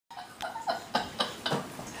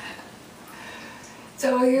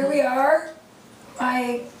So here we are,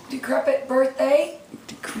 my decrepit birthday.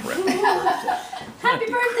 Decrepit birthday. Happy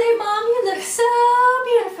birthday, Mom! You look so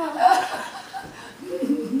beautiful.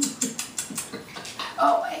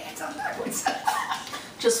 Oh, my hand's on backwards.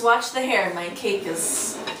 Just watch the hair. My cake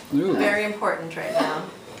is very important right now.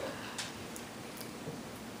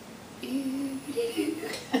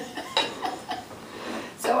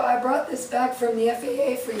 So I brought this back from the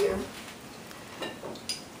FAA for you,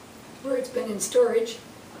 where it's been in storage.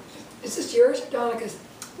 Is this yours or Donica's?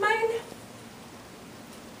 Mine?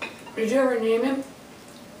 Did you ever name him?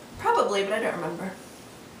 Probably, but I don't remember.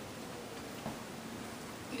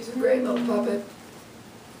 He's a great little puppet.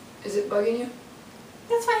 Is it bugging you?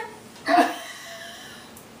 That's fine.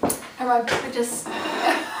 Come on.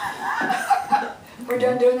 We're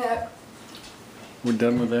done doing that. We're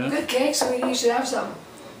done with that? Good cake, sweetie. You should have some.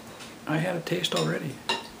 I had a taste already.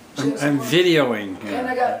 Should have I'm some videoing here. And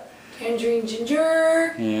I got tangerine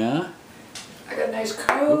ginger. Yeah. I got a nice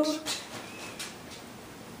coat. Oops.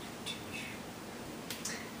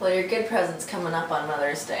 Well, your good present's coming up on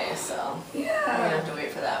Mother's Day, so you're gonna Yeah. have to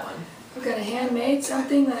wait for that one. I've got a handmade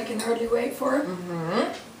something that I can hardly wait for.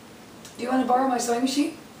 Mm-hmm. Do you want to borrow my sewing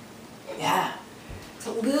machine? Yeah. It's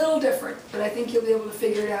a little different, but I think you'll be able to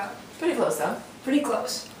figure it out. Pretty close, though. Pretty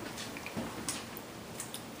close.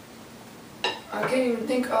 I can't even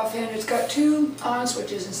think offhand. It's got 2 on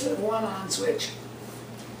switches instead of 1 on switch.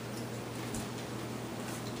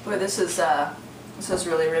 Boy, this is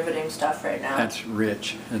really riveting stuff right now. That's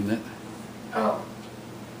rich, isn't it? Oh,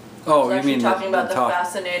 Oh, We're you mean talking about the talk?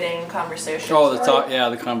 fascinating conversation. Oh, the talk. Yeah,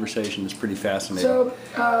 the conversation is pretty fascinating. so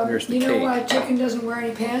There's the you know cake. why chicken doesn't wear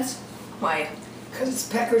any pants? Why? Because it's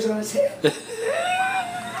peckers on his head.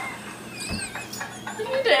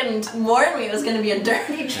 You didn't warn me it was going to be a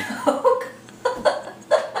dirty joke.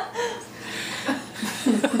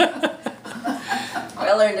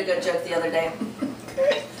 I learned a good joke the other day.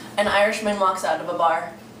 An Irishman walks out of a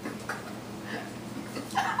bar.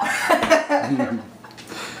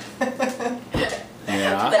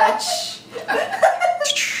 Yeah. That's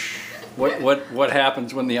What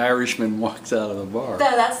happens when the Irishman walks out of the bar?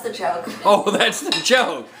 the joke. Oh, that's the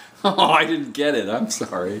joke. Oh, I didn't get it. I'm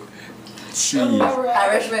sorry. Jeez.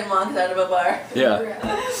 Irishman walks out of a bar. Yeah.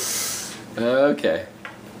 Okay.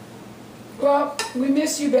 Well, we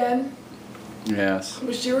miss you, Ben. Yes.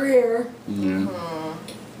 Wish you were here. Yeah.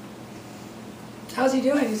 How's he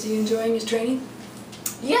doing? Is he enjoying his training?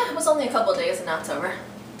 Yeah, it was only a couple days and now it's over.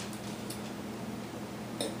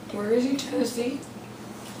 Where is he? Tennessee?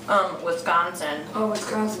 Wisconsin. Oh,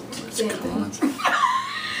 Wisconsin. Same thing.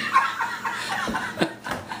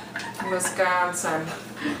 Wisconsin.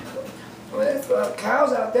 Well, there's a lot of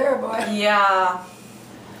cows out there, boy. Yeah.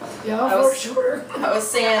 Yeah, I for was- sure. I was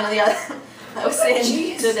saying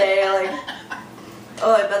Jeez. today, like,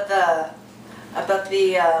 oh, I bet the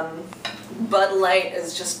Bud Light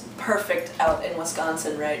is just perfect out in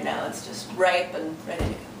Wisconsin right now. It's just ripe and ready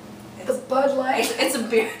to go. The Bud Light. It's a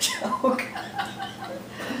beer joke.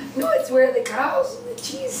 No, it's where the cows and the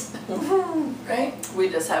cheese, right? We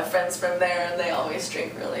just have friends from there and they always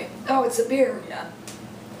drink really. Oh, it's a beer. Yeah.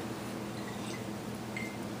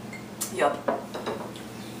 Yup.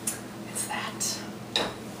 It's that.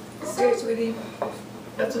 Okay, sweetie.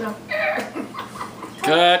 That's enough.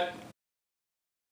 Cut.